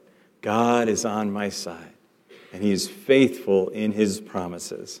God is on my side, and He is faithful in His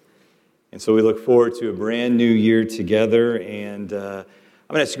promises. And so we look forward to a brand new year together, and I'm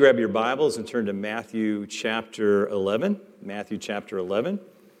going to ask you to grab your Bibles and turn to Matthew chapter 11. Matthew chapter 11.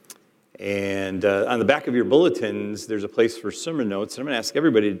 And on the back of your bulletins, there's a place for sermon notes. And I'm going to ask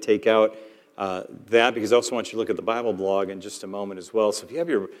everybody to take out that, because I also want you to look at the Bible blog in just a moment as well. So if you have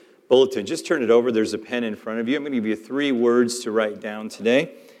your bulletin, just turn it over. There's a pen in front of you. I'm going to give you 3 words to write down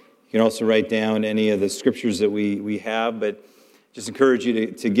today. You can also write down any of the scriptures that we have, but just encourage you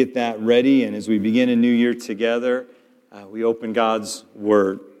to get that ready. And as we begin a new year together, we open God's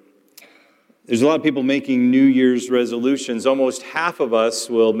Word. There's a lot of people making New Year's resolutions. Almost half of us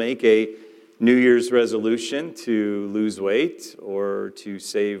will make a New Year's resolution to lose weight or to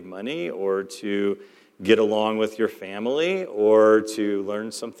save money or to get along with your family or to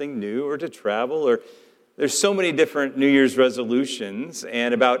learn something new or to travel. Or there's so many different New Year's resolutions,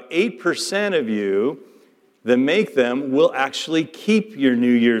 and about 8% of you that make them will actually keep your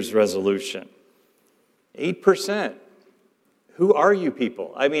New Year's resolution. 8%. Who are you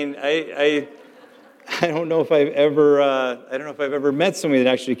people? I mean, I don't know if I've ever met somebody that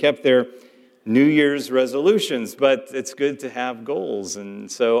actually kept their New Year's resolutions, but it's good to have goals.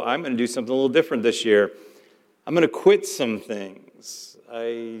 And so I'm going to do something a little different this year. I'm going to quit some things.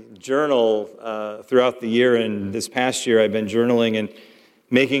 I journal throughout the year, and this past year I've been journaling and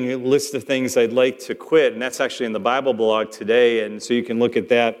making a list of things I'd like to quit, and that's actually in the Bible blog today, and so you can look at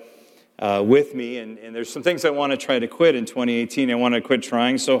that with me. And there's some things I want to try to quit in 2018. I want to quit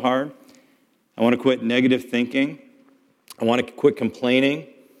trying so hard. I want to quit negative thinking. I want to quit complaining.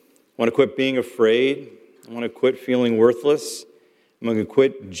 I want to quit being afraid. I want to quit feeling worthless. I'm going to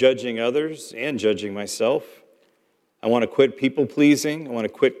quit judging others and judging myself. I want to quit people-pleasing. I want to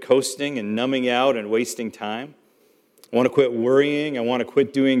quit coasting and numbing out and wasting time. I want to quit worrying. I want to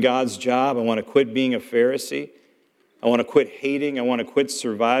quit doing God's job. I want to quit being a Pharisee. I want to quit hating. I want to quit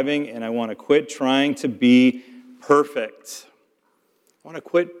surviving. And I want to quit trying to be perfect. I want to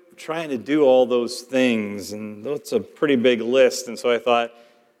quit trying to do all those things. And that's a pretty big list. And so I thought,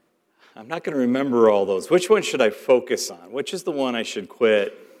 I'm not going to remember all those. Which one should I focus on? Which is the one I should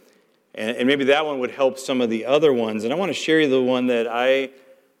quit? And maybe that one would help some of the other ones. And I want to share you the one that I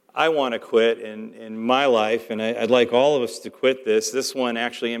want to quit in my life, and I'd like all of us to quit this. This one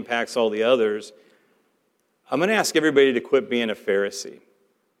actually impacts all the others. I'm going to ask everybody to quit being a Pharisee.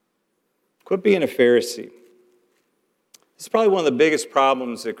 Quit being a Pharisee. This is probably one of the biggest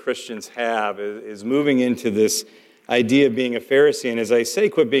problems that Christians have is moving into this idea of being a Pharisee. And as I say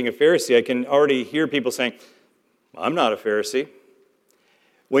quit being a Pharisee, I can already hear people saying, I'm not a Pharisee.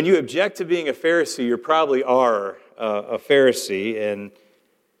 When you object to being a Pharisee, you probably are a Pharisee. And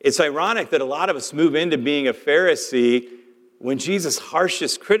it's ironic that a lot of us move into being a Pharisee when Jesus'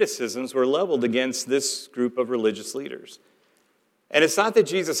 harshest criticisms were leveled against this group of religious leaders. And it's not that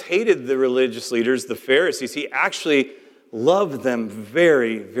Jesus hated the religious leaders, the Pharisees. He actually loved them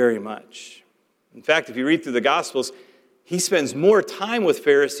very, very much. In fact, if you read through the Gospels, he spends more time with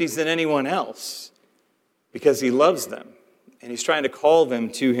Pharisees than anyone else because he loves them, and he's trying to call them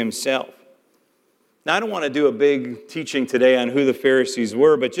to himself. Now, I don't want to do a big teaching today on who the Pharisees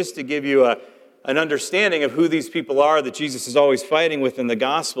were, but just to give you an understanding of who these people are that Jesus is always fighting with in the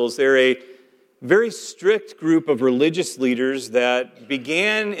Gospels, they're a very strict group of religious leaders that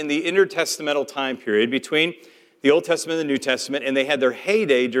began in the intertestamental time period between the Old Testament and the New Testament, and they had their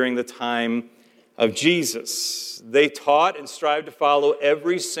heyday during the time of Jesus. They taught and strived to follow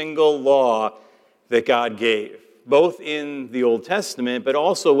every single law that God gave, both in the Old Testament, but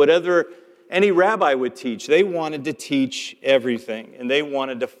also whatever any rabbi would teach. They wanted to teach everything, and they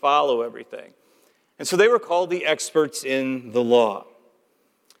wanted to follow everything. And so they were called the experts in the law.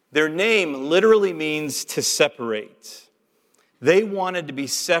 Their name literally means to separate. They wanted to be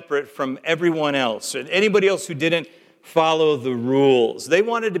separate from everyone else, and anybody else who didn't follow the rules. They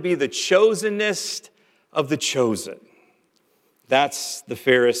wanted to be the chosenest of the chosen. That's the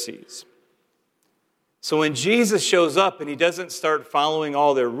Pharisees. So when Jesus shows up and he doesn't start following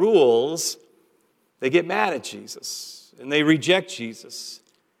all their rules, they get mad at Jesus and they reject Jesus.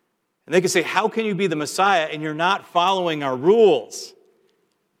 And they can say, how can you be the Messiah and you're not following our rules?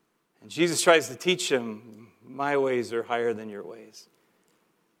 And Jesus tries to teach them, my ways are higher than your ways.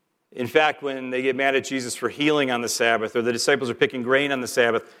 In fact, when they get mad at Jesus for healing on the Sabbath, or the disciples are picking grain on the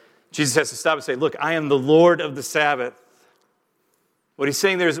Sabbath, Jesus has to stop and say, look, I am the Lord of the Sabbath. What he's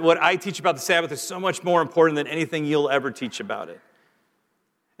saying there is, what I teach about the Sabbath is so much more important than anything you'll ever teach about it.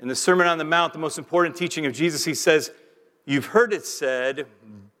 In the Sermon on the Mount, the most important teaching of Jesus, he says, you've heard it said,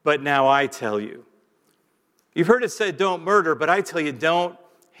 but now I tell you. You've heard it said, don't murder, but I tell you, don't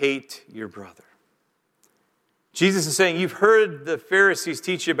hate your brother. Jesus is saying, you've heard the Pharisees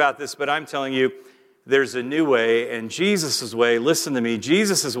teach you about this, but I'm telling you, there's a new way, and Jesus' way, listen to me,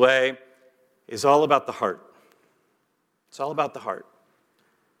 Jesus' way is all about the heart. It's all about the heart.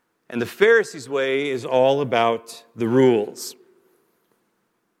 And the Pharisees' way is all about the rules.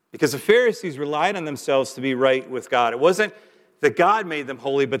 Because the Pharisees relied on themselves to be right with God. It wasn't that God made them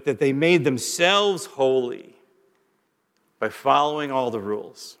holy, but that they made themselves holy by following all the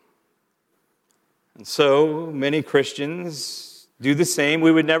rules. And so many Christians do the same.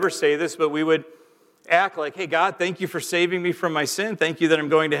 We would never say this, but we would act like, hey, God, thank you for saving me from my sin. Thank you that I'm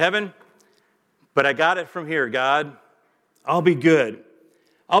going to heaven. But I got it from here, God. I'll be good.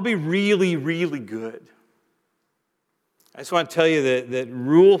 I'll be really, really good. I just want to tell you that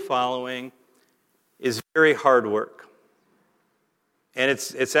rule following is very hard work. And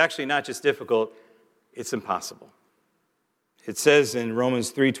it's actually not just difficult, it's impossible. It says in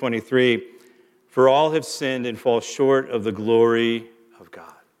Romans 3:23, for all have sinned and fall short of the glory of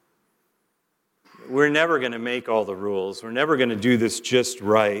God. We're never going to make all the rules. We're never going to do this just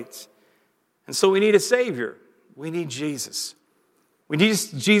right. And so we need a Savior. We need Jesus. We need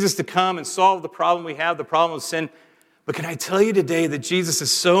Jesus to come and solve the problem we have, the problem of sin. But can I tell you today that Jesus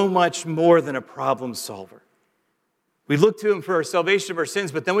is so much more than a problem solver? We look to him for our salvation of our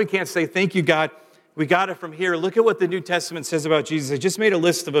sins, but then we can't say, thank you, God. We got it from here. Look at what the New Testament says about Jesus. I just made a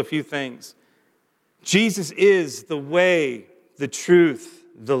list of a few things. Jesus is the way, the truth,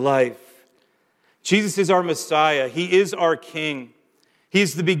 the life. Jesus is our Messiah. He is our King. He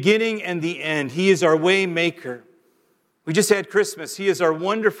is the beginning and the end. He is our way maker. We just had Christmas. He is our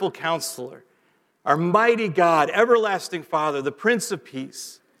wonderful counselor, our mighty God, everlasting Father, the Prince of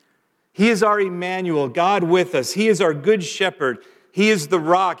Peace. He is our Emmanuel, God with us. He is our good shepherd. He is the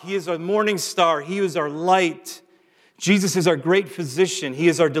rock. He is our morning star. He is our light. Jesus is our great physician. He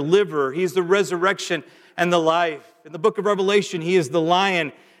is our deliverer. He is the resurrection and the life. In the book of Revelation, he is the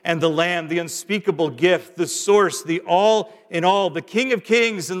lion and the lamb, the unspeakable gift, the source, the all in all, the King of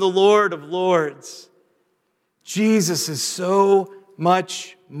kings and the Lord of lords. Jesus is so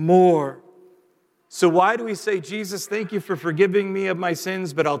much more. So why do we say, Jesus, thank you for forgiving me of my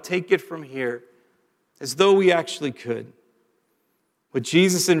sins, but I'll take it from here? As though we actually could. What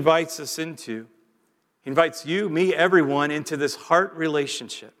Jesus invites us into, he invites you, me, everyone into this heart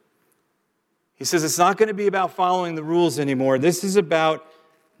relationship. He says it's not going to be about following the rules anymore. This is about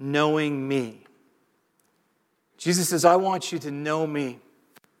knowing me. Jesus says, I want you to know me.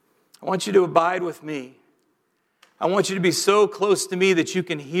 I want you to abide with me. I want you to be so close to me that you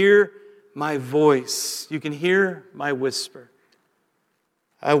can hear my voice. You can hear my whisper.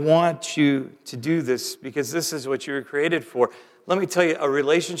 I want you to do this because this is what you were created for. Let me tell you, a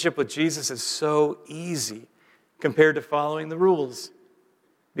relationship with Jesus is so easy compared to following the rules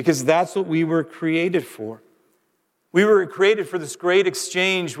because that's what we were created for. We were created for this great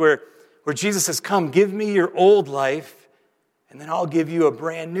exchange where Jesus says, come, give me your old life, and then I'll give you a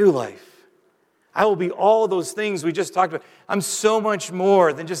brand new life. I will be all those things we just talked about. I'm so much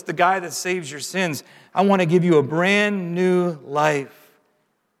more than just the guy that saves your sins. I want to give you a brand new life.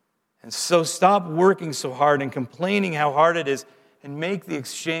 And so stop working so hard and complaining how hard it is and make the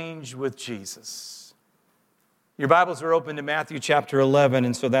exchange with Jesus. Your Bibles are open to Matthew chapter 11,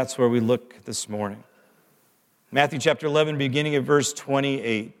 and so that's where we look this morning. Matthew chapter 11, beginning at verse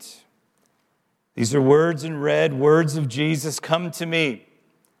 28. These are words in red, words of Jesus. Come to me,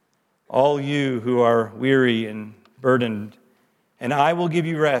 all you who are weary and burdened, and I will give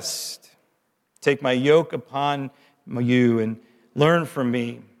you rest. Take my yoke upon you and learn from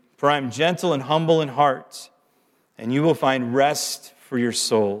me, for I am gentle and humble in heart, and you will find rest for your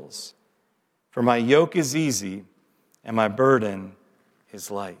souls. For my yoke is easy and my burden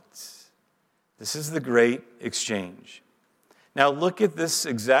is light. This is the great exchange. Now look at this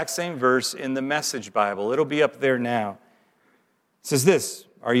exact same verse in the Message Bible. It'll be up there now. It says this,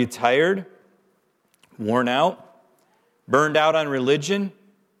 are you tired, worn out, burned out on religion?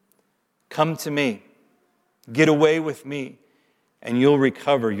 Come to me. Get away with me, and you'll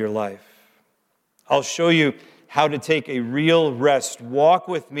recover your life. I'll show you how to take a real rest. Walk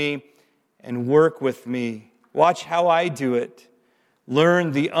with me and work with me. Watch how I do it.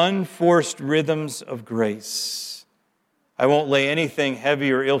 Learn the unforced rhythms of grace. I won't lay anything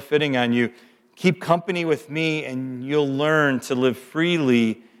heavy or ill-fitting on you. Keep company with me, and you'll learn to live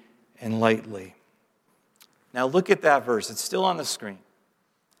freely and lightly. Now look at that verse. It's still on the screen.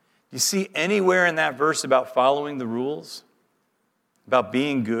 You see anywhere in that verse about following the rules? About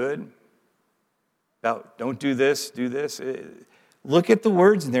being good? About don't do this, do this? Look at the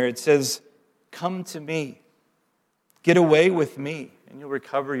words in there. It says, come to me. Get away with me, and you'll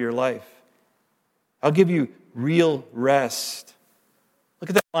recover your life. I'll give you real rest. Look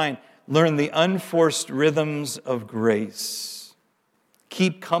at that line. Learn the unforced rhythms of grace.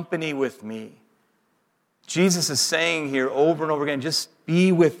 Keep company with me. Jesus is saying here over and over again, just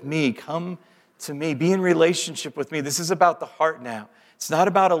be with me. Come to me. Be in relationship with me. This is about the heart now. It's not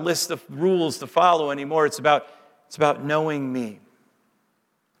about a list of rules to follow anymore. It's about knowing me.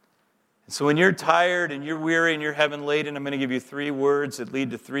 And so when you're tired and you're weary and you're heavy laden, I'm going to give you 3 words that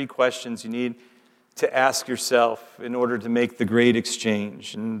lead to 3 questions you need to ask yourself in order to make the great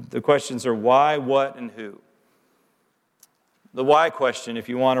exchange. And the questions are why, what, and who. The why question, if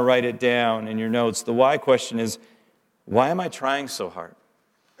you want to write it down in your notes, the why question is, why am I trying so hard?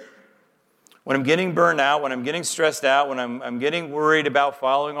 When I'm getting burned out, when I'm getting stressed out, when I'm getting worried about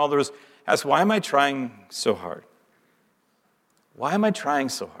following all the rules, ask, why am I trying so hard? Why am I trying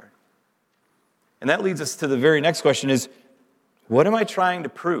so hard? And that leads us to the very next question is, what am I trying to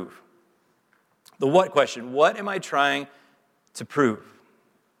prove? The what question, what am I trying to prove?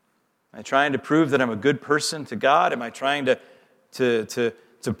 Am I trying to prove that I'm a good person to God? Am I trying to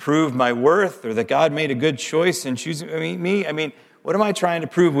prove my worth or that God made a good choice in choosing me? I mean, what am I trying to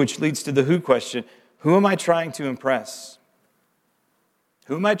prove? Which leads to the who question. Who am I trying to impress?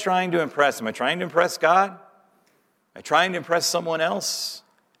 Who am I trying to impress? Am I trying to impress God? Am I trying to impress someone else?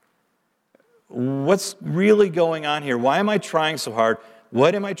 What's really going on here? Why am I trying so hard?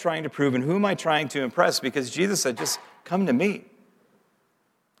 What am I trying to prove? And who am I trying to impress? Because Jesus said, just come to me.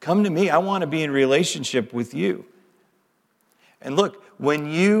 Come to me. I want to be in relationship with you. And look,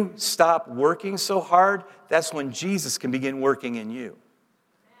 when you stop working so hard, that's when Jesus can begin working in you.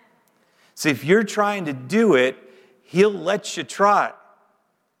 See, if you're trying to do it, he'll let you try.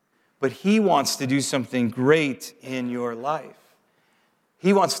 But he wants to do something great in your life.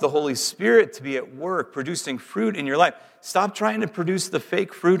 He wants the Holy Spirit to be at work, producing fruit in your life. Stop trying to produce the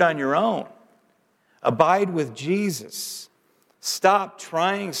fake fruit on your own. Abide with Jesus. Stop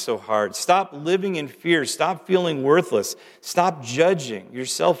trying so hard. Stop living in fear. Stop feeling worthless. Stop judging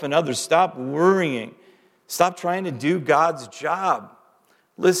yourself and others. Stop worrying. Stop trying to do God's job.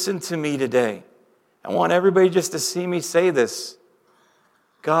 Listen to me today. I want everybody just to see me say this.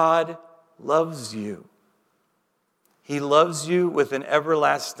 God loves you. He loves you with an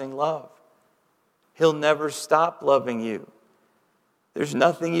everlasting love. He'll never stop loving you. There's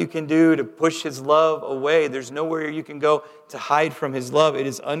nothing you can do to push his love away. There's nowhere you can go to hide from his love. It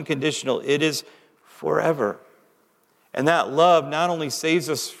is unconditional. It is forever. And that love not only saves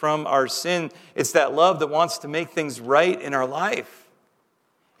us from our sin, it's that love that wants to make things right in our life.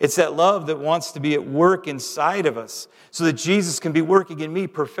 It's that love that wants to be at work inside of us so that Jesus can be working in me,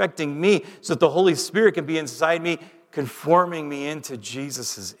 perfecting me, so that the Holy Spirit can be inside me, conforming me into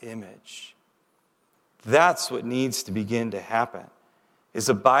Jesus' image. That's what needs to begin to happen, is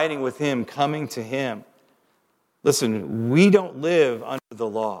abiding with him, coming to him. Listen, we don't live under the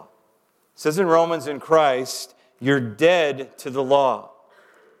law. It says in Romans, in Christ, you're dead to the law.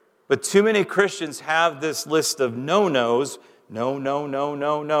 But too many Christians have this list of no-nos. No, no, no,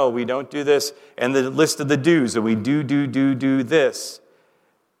 no, no, we don't do this. And the list of the do's, that we do this.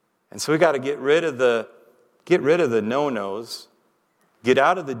 And so we got to get rid of the no-nos, get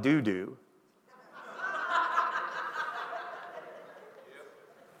out of the do-do.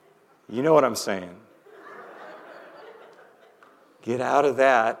 You know what I'm saying. Get out of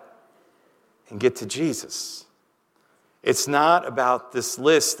that and get to Jesus. It's not about this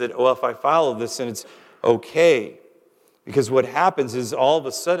list that, well, if I follow this, then it's okay. Because what happens is all of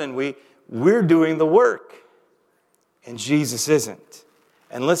a sudden we're doing the work and Jesus isn't.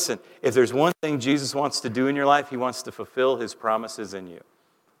 And listen, if there's one thing Jesus wants to do in your life, he wants to fulfill his promises in you.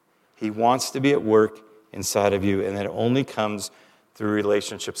 He wants to be at work inside of you, and that only comes through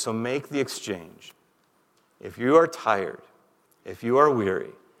relationship. So make the exchange. If you are tired, if you are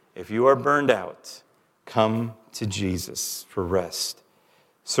weary, if you are burned out, come to Jesus for rest.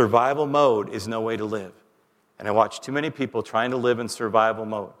 Survival mode is no way to live. And I watch too many people trying to live in survival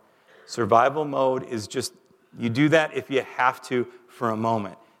mode. Survival mode is just, you do that if you have to for a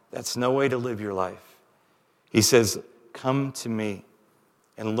moment. That's no way to live your life. He says, come to me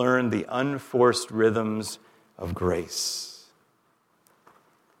and learn the unforced rhythms of grace.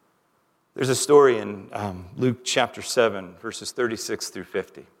 There's a story in Luke chapter 7, verses 36 through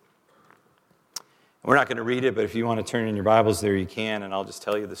 50. We're not going to read it, but if you want to turn in your Bibles there, you can, and I'll just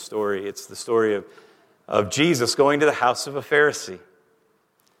tell you the story. It's the story of Jesus going to the house of a Pharisee.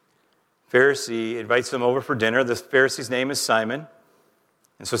 Pharisee invites him over for dinner. The Pharisee's name is Simon.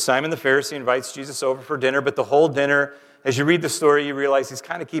 And so Simon the Pharisee invites Jesus over for dinner, but the whole dinner, as you read the story, you realize he's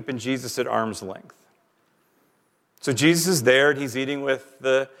kind of keeping Jesus at arm's length. So Jesus is there, and he's eating with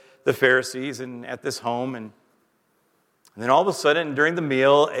the Pharisees and at this home. And then all of a sudden, during the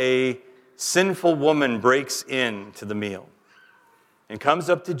meal, a sinful woman breaks into the meal and comes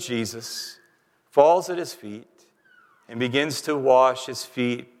up to Jesus, falls at his feet, and begins to wash his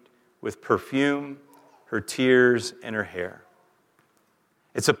feet with perfume, her tears, and her hair.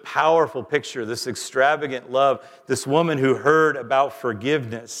 It's a powerful picture, this extravagant love, this woman who heard about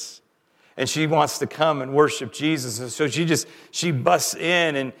forgiveness, and she wants to come and worship Jesus. And so she busts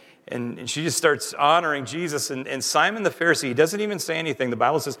in and she just starts honoring Jesus. And Simon the Pharisee, he doesn't even say anything. The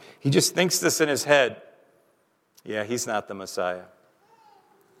Bible says he just thinks this in his head. Yeah, he's not the Messiah.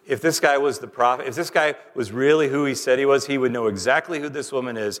 If this guy was the prophet, if this guy was really who he said he was, he would know exactly who this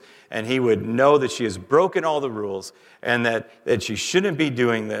woman is, and he would know that she has broken all the rules and that she shouldn't be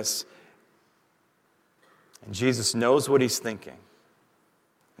doing this. And Jesus knows what he's thinking.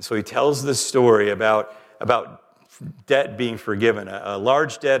 And so he tells this story about debt being forgiven, a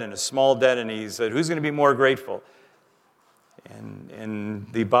large debt and a small debt, and he said, who's going to be more grateful? And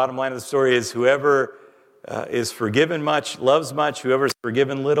the bottom line of the story is whoever is forgiven much, loves much. Whoever is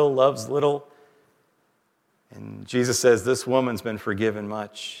forgiven little, loves little. And Jesus says, this woman's been forgiven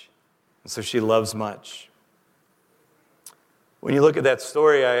much, and so she loves much. When you look at that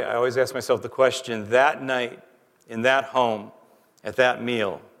story, I always ask myself the question, that night, in that home, at that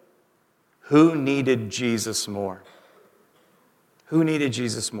meal, who needed Jesus more? Who needed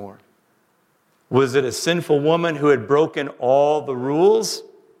Jesus more? Was it a sinful woman who had broken all the rules?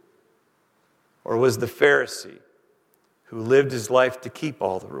 Or was the Pharisee who lived his life to keep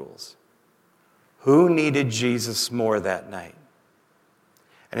all the rules? Who needed Jesus more that night?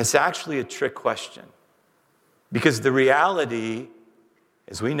 And it's actually a trick question. Because the reality,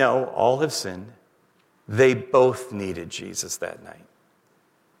 as we know, all have sinned. They both needed Jesus that night.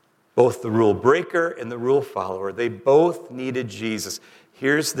 Both the rule breaker and the rule follower, they both needed Jesus.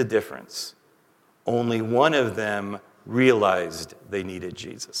 Here's the difference. Only one of them realized they needed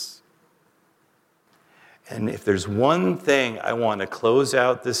Jesus. And if there's one thing I want to close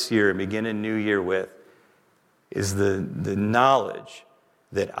out this year and begin a new year with, is the knowledge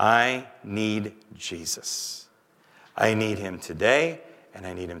that I need Jesus. I need him today, and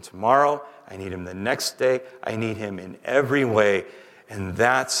I need him tomorrow. I need him the next day. I need him in every way. And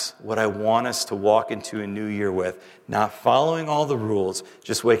that's what I want us to walk into a new year with. Not following all the rules,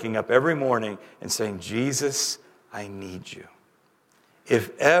 just waking up every morning and saying, Jesus, I need you.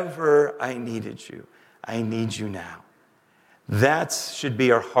 If ever I needed you, I need you now. That should be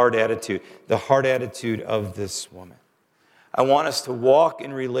our heart attitude, the heart attitude of this woman. I want us to walk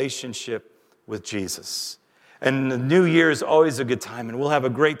in relationship with Jesus. And the new year is always a good time, and we'll have a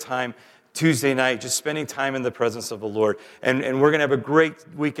great time Tuesday night, just spending time in the presence of the Lord. And we're going to have a great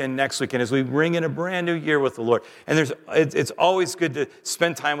weekend next weekend as we bring in a brand new year with the Lord. And it's always good to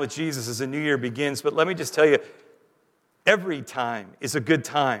spend time with Jesus as the new year begins. But let me just tell you, every time is a good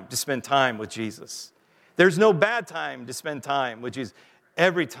time to spend time with Jesus. There's no bad time to spend time with Jesus.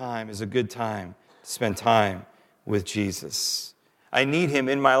 Every time is a good time to spend time with Jesus. I need him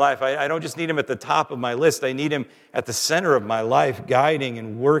in my life. I don't just need him at the top of my list. I need him at the center of my life, guiding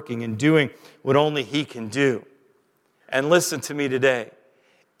and working and doing what only he can do. And listen to me today.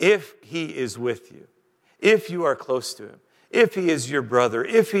 If he is with you, if you are close to him, if he is your brother,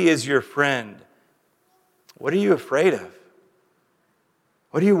 if he is your friend, what are you afraid of?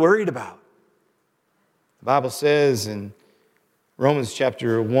 What are you worried about? The Bible says in Romans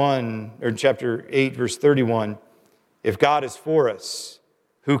chapter 8, verse 31, if God is for us,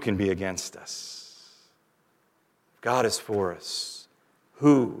 who can be against us? If God is for us,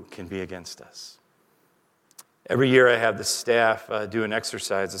 who can be against us? Every year I have the staff do an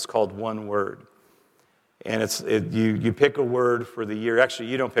exercise. It's called One Word. And you pick a word for the year. Actually,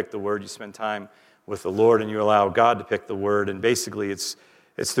 you don't pick the word. You spend time with the Lord and you allow God to pick the word. And basically it's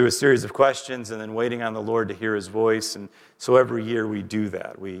through a series of questions and then waiting on the Lord to hear his voice. And so every year we do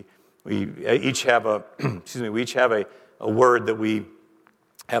that. We each have a word that we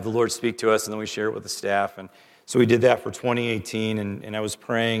have the Lord speak to us, and then we share it with the staff. And so we did that for 2018, and I was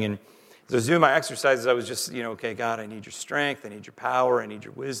praying. And as I was doing my exercises, I was just, okay, God, I need your strength, I need your power, I need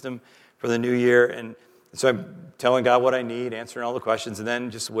your wisdom for the new year. And so I'm telling God what I need, answering all the questions, and then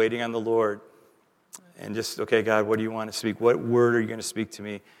just waiting on the Lord. And just, okay, God, what do you want to speak? What word are you going to speak to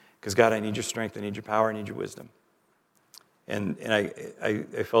me? Because, God, I need your strength, I need your power, I need your wisdom. And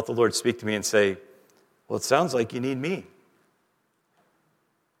I felt the Lord speak to me and say, well, it sounds like you need me.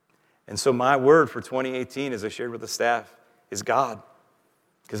 And so my word for 2018, as I shared with the staff, is God.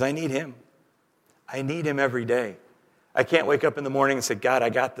 Because I need him. I need him every day. I can't wake up in the morning and say, God, I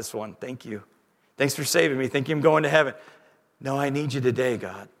got this one. Thank you. Thanks for saving me. Thinking I'm going to heaven. No, I need you today,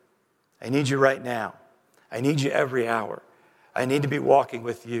 God. I need you right now. I need you every hour. I need to be walking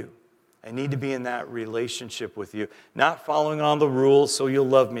with you. I need to be in that relationship with you. Not following on the rules so you'll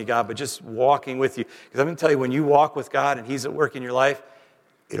love me, God, but just walking with you. Because I'm going to tell you, when you walk with God and He's at work in your life,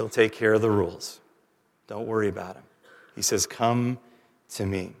 it'll take care of the rules. Don't worry about Him. He says, come to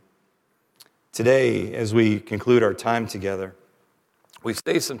me. Today, as we conclude our time together, we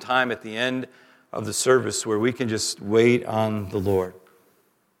save some time at the end of the service where we can just wait on the Lord.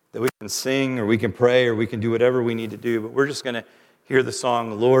 That we can sing or we can pray or we can do whatever we need to do. But we're just going to hear the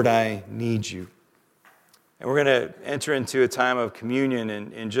song, Lord, I Need You. And we're going to enter into a time of communion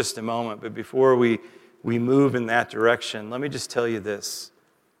in just a moment. But before we move in that direction, let me just tell you this.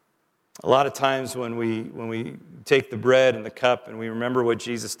 A lot of times when we take the bread and the cup and we remember what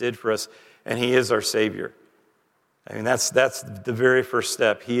Jesus did for us, and He is our Savior. I mean, that's the very first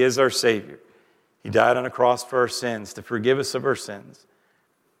step. He is our Savior. He died on a cross for our sins, to forgive us of our sins.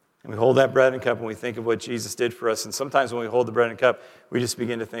 And we hold that bread and cup and we think of what Jesus did for us. And sometimes when we hold the bread and cup, we just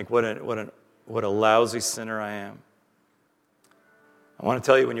begin to think, what a lousy sinner I am. I want to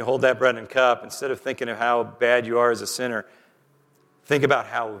tell you, when you hold that bread and cup, instead of thinking of how bad you are as a sinner, think about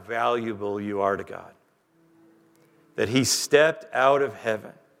how valuable you are to God. That He stepped out of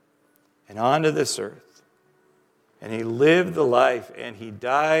heaven and onto this earth. And He lived the life and He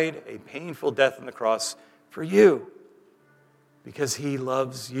died a painful death on the cross for you. Because He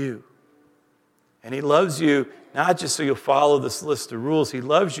loves you. And He loves you not just so you'll follow this list of rules. He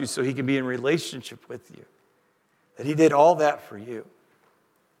loves you so He can be in relationship with you. That He did all that for you.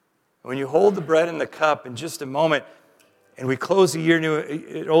 When you hold the bread and the cup in just a moment, and we close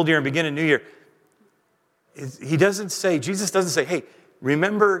the old year and begin a new year, Jesus doesn't say, hey,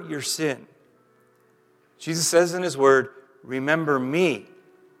 remember your sin. Jesus says in His word, remember me.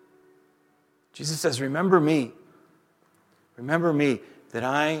 Jesus says, remember me. Remember me, that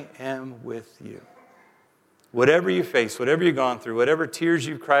I am with you. Whatever you face, whatever you've gone through, whatever tears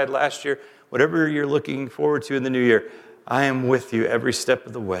you've cried last year, whatever you're looking forward to in the new year, I am with you every step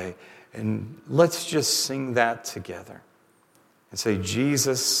of the way. And let's just sing that together and say,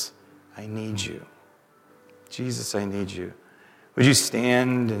 Jesus, I need you. Jesus, I need you. Would you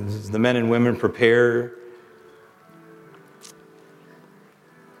stand as the men and women prepare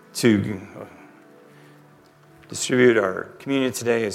to distribute our communion today?